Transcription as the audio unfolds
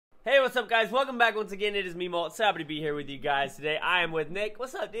Hey, what's up, guys? Welcome back once again. It is me, Molt. So happy to be here with you guys today. I am with Nick.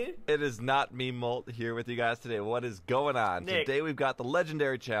 What's up, dude? It is not me, Molt, here with you guys today. What is going on? Nick. Today we've got the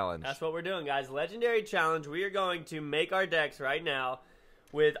Legendary Challenge. That's what we're doing, guys. Legendary Challenge. We are going to make our decks right now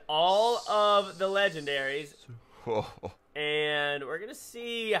with all of the Legendaries. And we're going to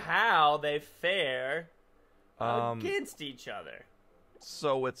see how they fare against each other.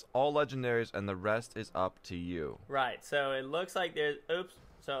 So it's all Legendaries and the rest is up to you. Right. So it looks like there's... Oops.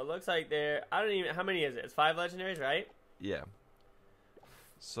 So it looks like there... I don't even... How many is it? It's 5 Legendaries, right? Yeah.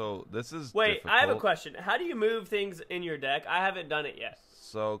 So this is Wait, difficult. I have a question. How do you move things in your deck? I haven't done it yet.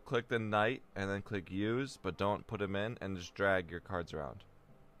 So click the knight and then click use, but don't put them in and just drag your cards around.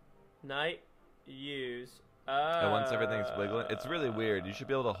 Knight, use... And once everything's wiggling, it's really weird. You should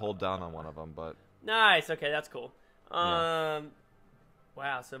be able to hold down on one of them, but... Nice. Okay, that's cool. Yeah.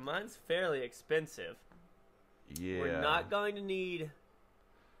 Wow, so mine's fairly expensive. Yeah. We're not going to need...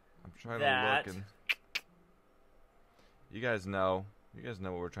 I'm trying that. to look and... You guys know. You guys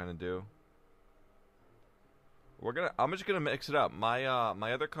know what we're trying to do. I'm just gonna mix it up. My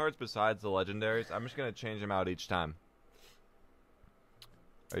other cards besides the legendaries, I'm just gonna change them out each time.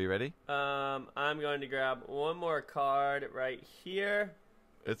 Are you ready? I'm going to grab one more card right here.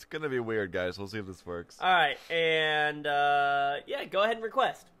 It's gonna be weird, guys. We'll see if this works. All right, and yeah, go ahead and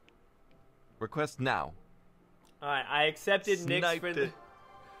request. Request now. All right, I accepted Nick's Sniped friend. it.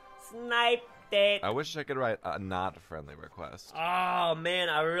 Sniped it. I wish I could write a not friendly request. Oh man,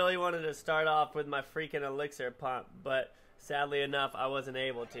 I really wanted to start off with my freaking elixir pump, but sadly enough, I wasn't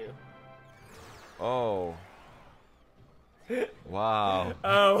able to. Oh. Wow.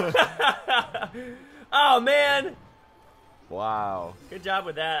 Oh. Oh man. Wow. Good job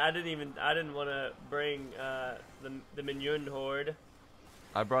with that. I didn't want to bring the minion horde.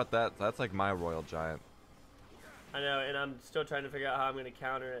 I brought that. That's like my royal giant. I know, and I'm still trying to figure out how I'm going to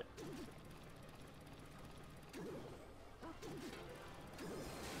counter it.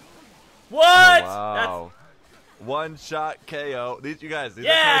 What? Oh, wow. One shot KO. These, you guys, these are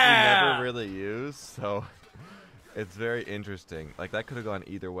Yeah! cards we never really use, so it's very interesting. Like, that could have gone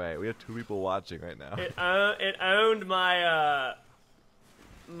either way. We have 2 people watching right now. It owned my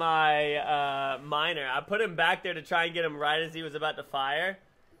miner. I put him back there to try and get him right as he was about to fire,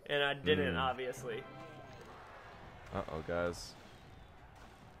 and I didn't, obviously. Uh-oh, guys.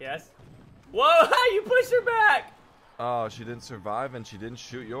 Yes? Whoa, you pushed her back! Oh, she didn't survive and she didn't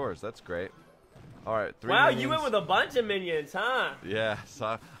shoot yours. That's great. All right, 3 Wow, minions. you went with a bunch of minions, huh? Yeah,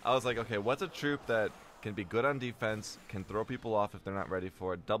 so I was like, okay, what's a troop that can be good on defense, can throw people off if they're not ready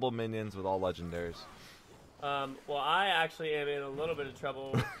for it? Double minions with all legendaries. Well, I actually am in a little bit of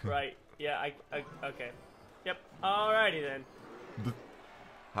trouble, right? Yeah, okay. Yep, alrighty then.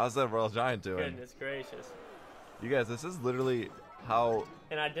 How's that royal giant doing? Goodness gracious. You guys, this is literally how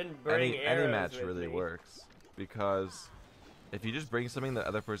And I didn't bring any arrows match with really me. works. Because if you just bring something the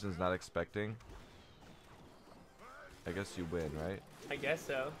other person's not expecting, I guess you win, right? I guess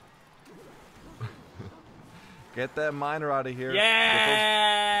so. Get that miner out of here.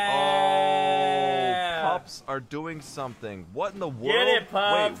 Yeah! Oh, pups are doing something. What in the world? Get it,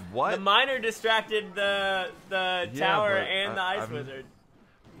 pup! Wait, what? The miner distracted the tower but and the ice I've- wizard.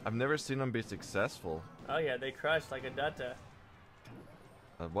 I've never seen them be successful. Oh yeah, they crushed like a dutta.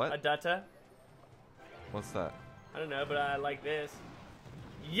 A what? A dutta? What's that? I don't know, but I like this.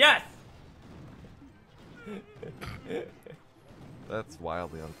 Yes! That's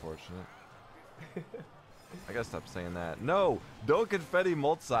wildly unfortunate. I gotta stop saying that. No! Don't confetti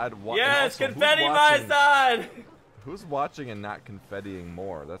Molt side. Yes, also, confetti my side! Who's watching and not confettiing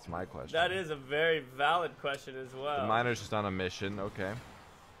more? That's my question. That is a very valid question as well. The miner's just on a mission. Okay.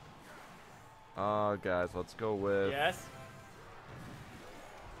 Guys, let's go with... Yes.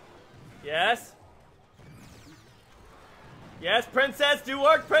 Yes. Yes, princess, do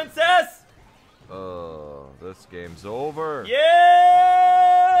work, princess! This game's over.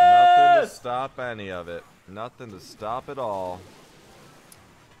 Yes! Nothing to stop any of it. Nothing to stop it all.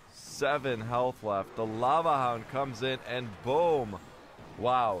 7 health left. The lava hound comes in and boom.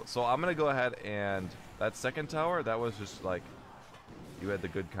 Wow. So I'm going to go ahead and that second tower, that was just like you had the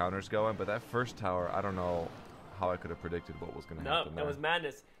good counters going, but that first tower, I don't know how I could have predicted what was going to happen there. No, it was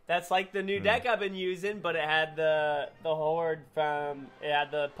madness. That's like the new deck I've been using, but it had the horde from... It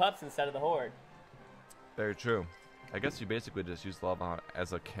had the pups instead of the horde. Very true. I guess you basically just use lava hound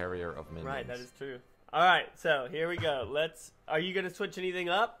as a carrier of minions. Right, that is true. All right, so here we go. Are you going to switch anything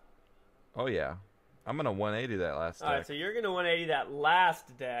up? Oh, yeah. I'm going to 180 that last deck. All right, so you're going to 180 that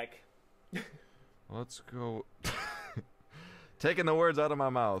last deck. Let's go. Taking the words out of my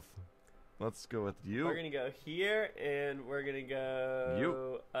mouth. Let's go with you. We're going to go here, and we're going to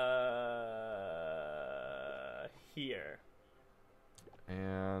go here.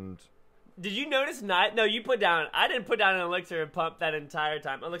 And did you notice not? No, you put down. I didn't put down an elixir pump that entire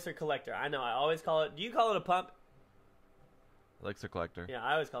time. Elixir collector. I know. I always call it. Do you call it a pump? elixir collector. Yeah,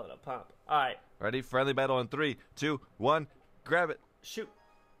 I always call it a pump. All right. Ready? Friendly battle in 3, 2, 1. Grab it. Shoot.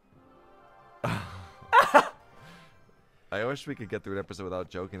 I wish we could get through an episode without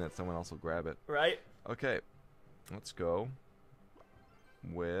joking that someone else will grab it. Right. Okay. Let's go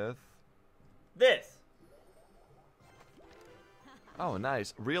with this. Oh,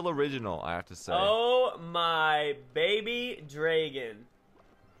 nice. Real original, I have to say. Oh, my baby dragon.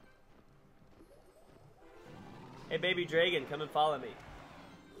 Hey, baby dragon, come and follow me.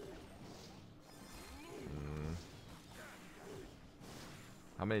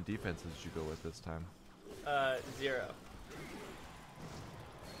 How many defenses did you go with this time? 0.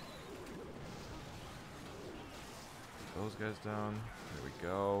 Those guys down. There we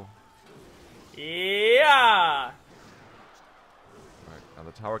go. Yeah! Alright, now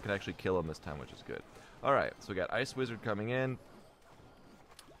the tower can actually kill him this time, which is good. Alright, so we got Ice Wizard coming in.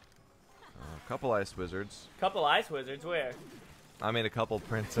 A couple Ice Wizards. Couple ice wizards, where? I mean, a couple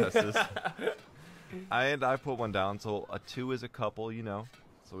princesses. I put one down, so a 2 is a couple, you know.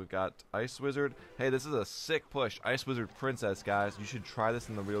 So we've got Ice Wizard. Hey, this is a sick push. Ice Wizard Princess, guys. You should try this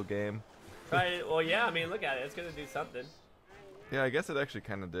in the real game. Try it. Well, yeah, I mean, look at it. It's going to do something. Yeah, I guess it actually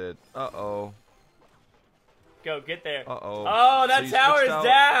kind of did. Uh-oh. Go, get there. Uh-oh. Oh, that So tower is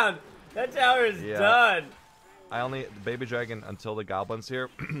down. That tower is done. The Baby Dragon, until the goblins here,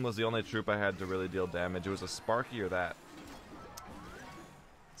 was the only troop I had to really deal damage. It was a Sparky or that.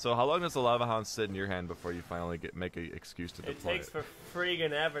 So how long does the Lava Hound sit in your hand before you finally make an excuse to deploy it? It takes for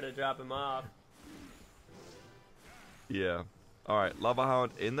friggin' ever to drop him off. Yeah. Alright, Lava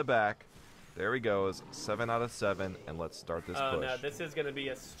Hound in the back. There he goes. 7 out of 7, and let's start this push. Oh no, this is going to be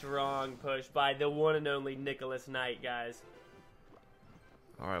a strong push by the one and only nickatnyte, guys.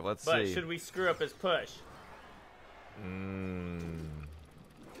 Alright, let's see. But should we screw up his push?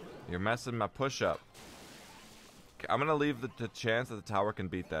 You're messing my push up. I'm going to leave the chance that the tower can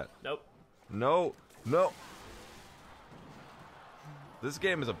beat that. Nope. No. No. This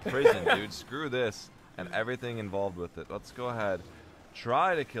game is a prison, dude. Screw this and everything involved with it. Let's go ahead.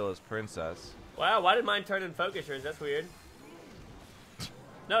 Try to kill his princess. Wow, why did mine turn in focusers? That's weird.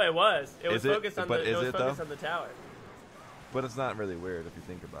 No, it was. It was focused on the tower. But it's not really weird if you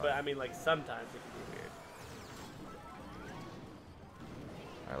think about it. But I mean, like, sometimes it can be weird.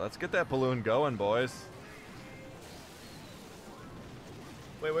 Alright, let's get that balloon going, boys.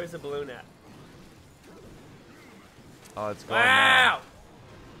 Wait, where's the balloon at? Oh, it's going wow! Now.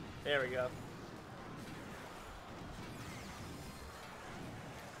 There we go.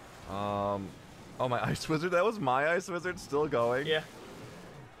 Oh, my Ice Wizard? That was my Ice Wizard still going? Yeah.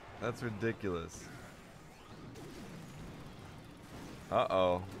 That's ridiculous.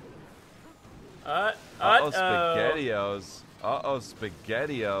 Uh-oh. Uh-oh. SpaghettiOs. Uh-oh,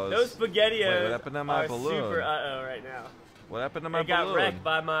 SpaghettiOs. Those SpaghettiOs Wait, what happened to my balloon? Super uh-oh right now. What happened to my balloon? It got wrecked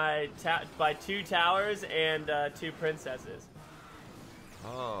by by 2 towers and 2 princesses.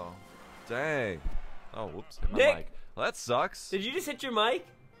 Oh, dang. Oh, whoops. Hit my Nick, mic. Well, that sucks. Did you just hit your mic?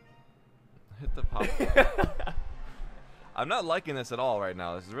 Hit the pop. I'm not liking this at all right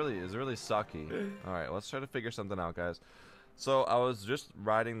now. This is really sucky. All right, let's try to figure something out, guys. So I was just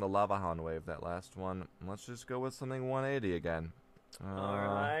riding the Lava Hound wave, that last one. Let's just go with something 180 again.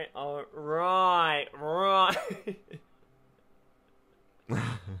 Alright.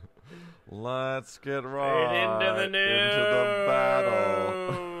 Let's get right into the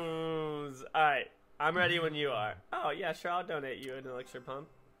battle. Alright, I'm ready when you are. Oh yeah, sure, I'll donate you an elixir pump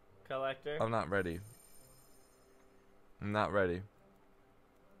collector. I'm not ready. I'm not ready.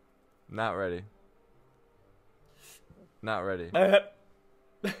 Not ready. Not ready.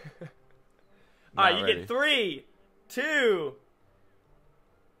 Alright, you get 3, 2.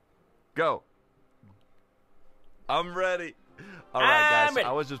 Go. I'm ready. Alright, guys, ready.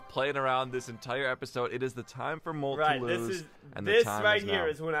 I was just playing around this entire episode. It is the time for Molt to lose. This right here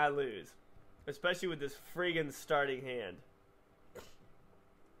is when I lose. Especially with this friggin' starting hand.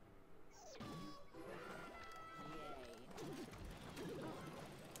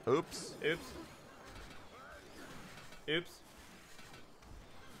 Oops. Oops. Oops.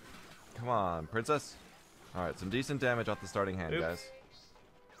 Come on, princess. Alright, some decent damage off the starting hand, guys.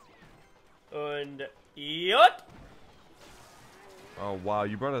 And yacht. Oh, wow,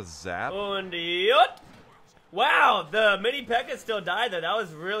 you brought a zap? And yacht. Wow, the mini P.E.K.K.A still died, though. That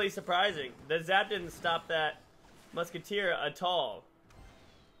was really surprising. The zap didn't stop that musketeer at all.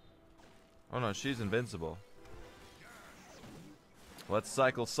 Oh, no, she's invincible. Let's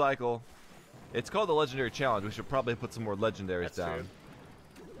cycle. It's called the Legendary Challenge. We should probably put some more legendaries That's down. true.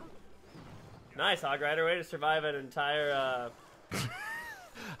 Nice, Hog Rider. Way to survive an entire...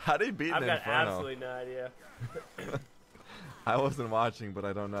 How did he beat I've an got Inferno? absolutely no idea. I wasn't watching, but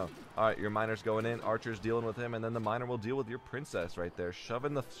I don't know. All right, your miner's going in. Archer's dealing with him, and then the miner will deal with your princess right there,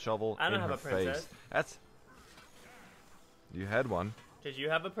 shoving the shovel I don't in have her a princess. face. That's... You had one. Did you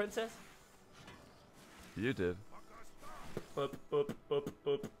have a princess? You did. Oop, oop, oop,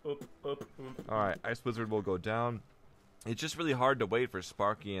 oop, oop, oop. All right, Ice Wizard will go down. It's just really hard to wait for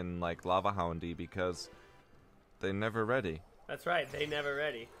Sparky and like Lava Houndy because they're never ready. That's right, they never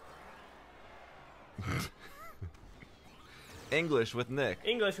ready. English with Nick.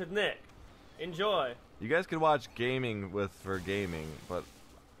 English with Nick. Enjoy. You guys can watch Gaming with for gaming, but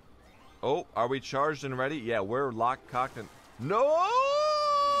oh, are we charged and ready? Yeah, we're locked, cocked, and no!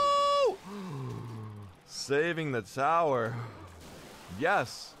 Saving the tower.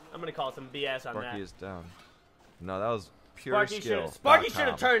 Yes. I'm gonna call some BS on Sparky that. is down. No, that was pure Sparky skill. should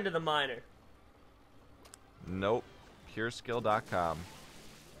have turned to the miner. Nope. Pureskill.com.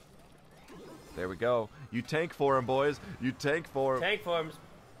 There we go. You tank for him, boys. You tank for him. Tank forms.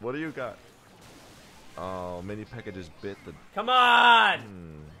 What do you got? Oh, Mini Pekka just bit the Come on!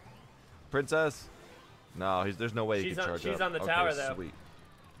 princess. No, there's no way he She's can on- charge she's up. on the tower, though. Sweet.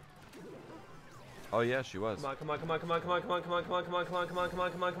 Oh yeah, she was. Come on, come on, come on, come on, come on, come on, come on, come on, come on, come on, come on, come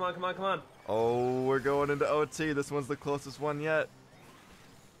on, come on, come on, come on, come on. Oh, we're going into OT. This one's the closest one yet.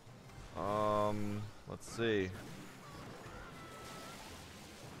 Let's see.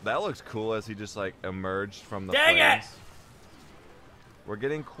 That looks cool as he just like emerged from the Dang flames. it! We're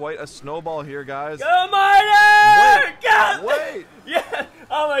getting quite a snowball here, guys. Go miner! Wait! Go! Wait! Yeah!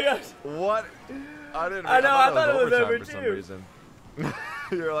 Oh my gosh! What? I didn't. I know, I thought it was overtime over for some too. reason.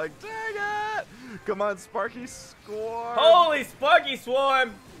 You're like, dang it! Come on, Sparky, score! Holy Sparky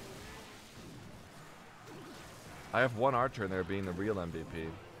Swarm! I have one archer in there being the real MVP.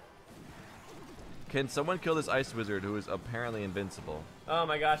 Can someone kill this ice wizard who is apparently invincible? Oh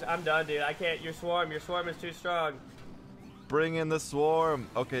my gosh, I'm done, dude. I can't. Your swarm is too strong. Bring in the swarm.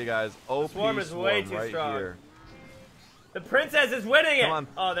 Okay, guys. OP Swarm is way too right strong. here. The princess is winning it. Come on.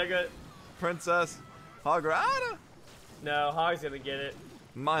 Oh, they're good. Princess. Hagrada. No, Hog's gonna get it.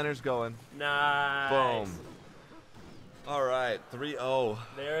 Miner's going. Nice. Boom. All right, 3-0.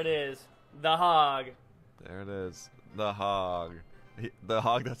 There it is. The Hog. There it is. The hog. The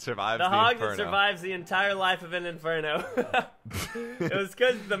hog that survives the hog inferno. that survives the entire life of an inferno. It was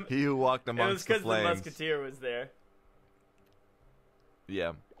because the He who walked it was amongst the because the flames. musketeer was there.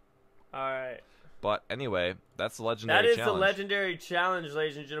 Yeah. All right. But anyway, that's the legendary That is challenge. the legendary challenge,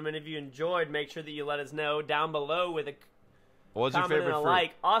 ladies and gentlemen. If you enjoyed, make sure that you let us know down below with a What's your comment favorite and a fruit?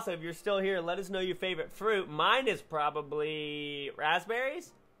 like. Also, if you're still here, let us know your favorite fruit. Mine is probably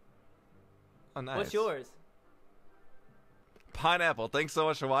raspberries. Oh, nice. What's yours? Pineapple. Thanks so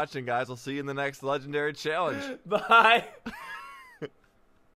much for watching, guys. We'll see you in the next legendary challenge. Bye.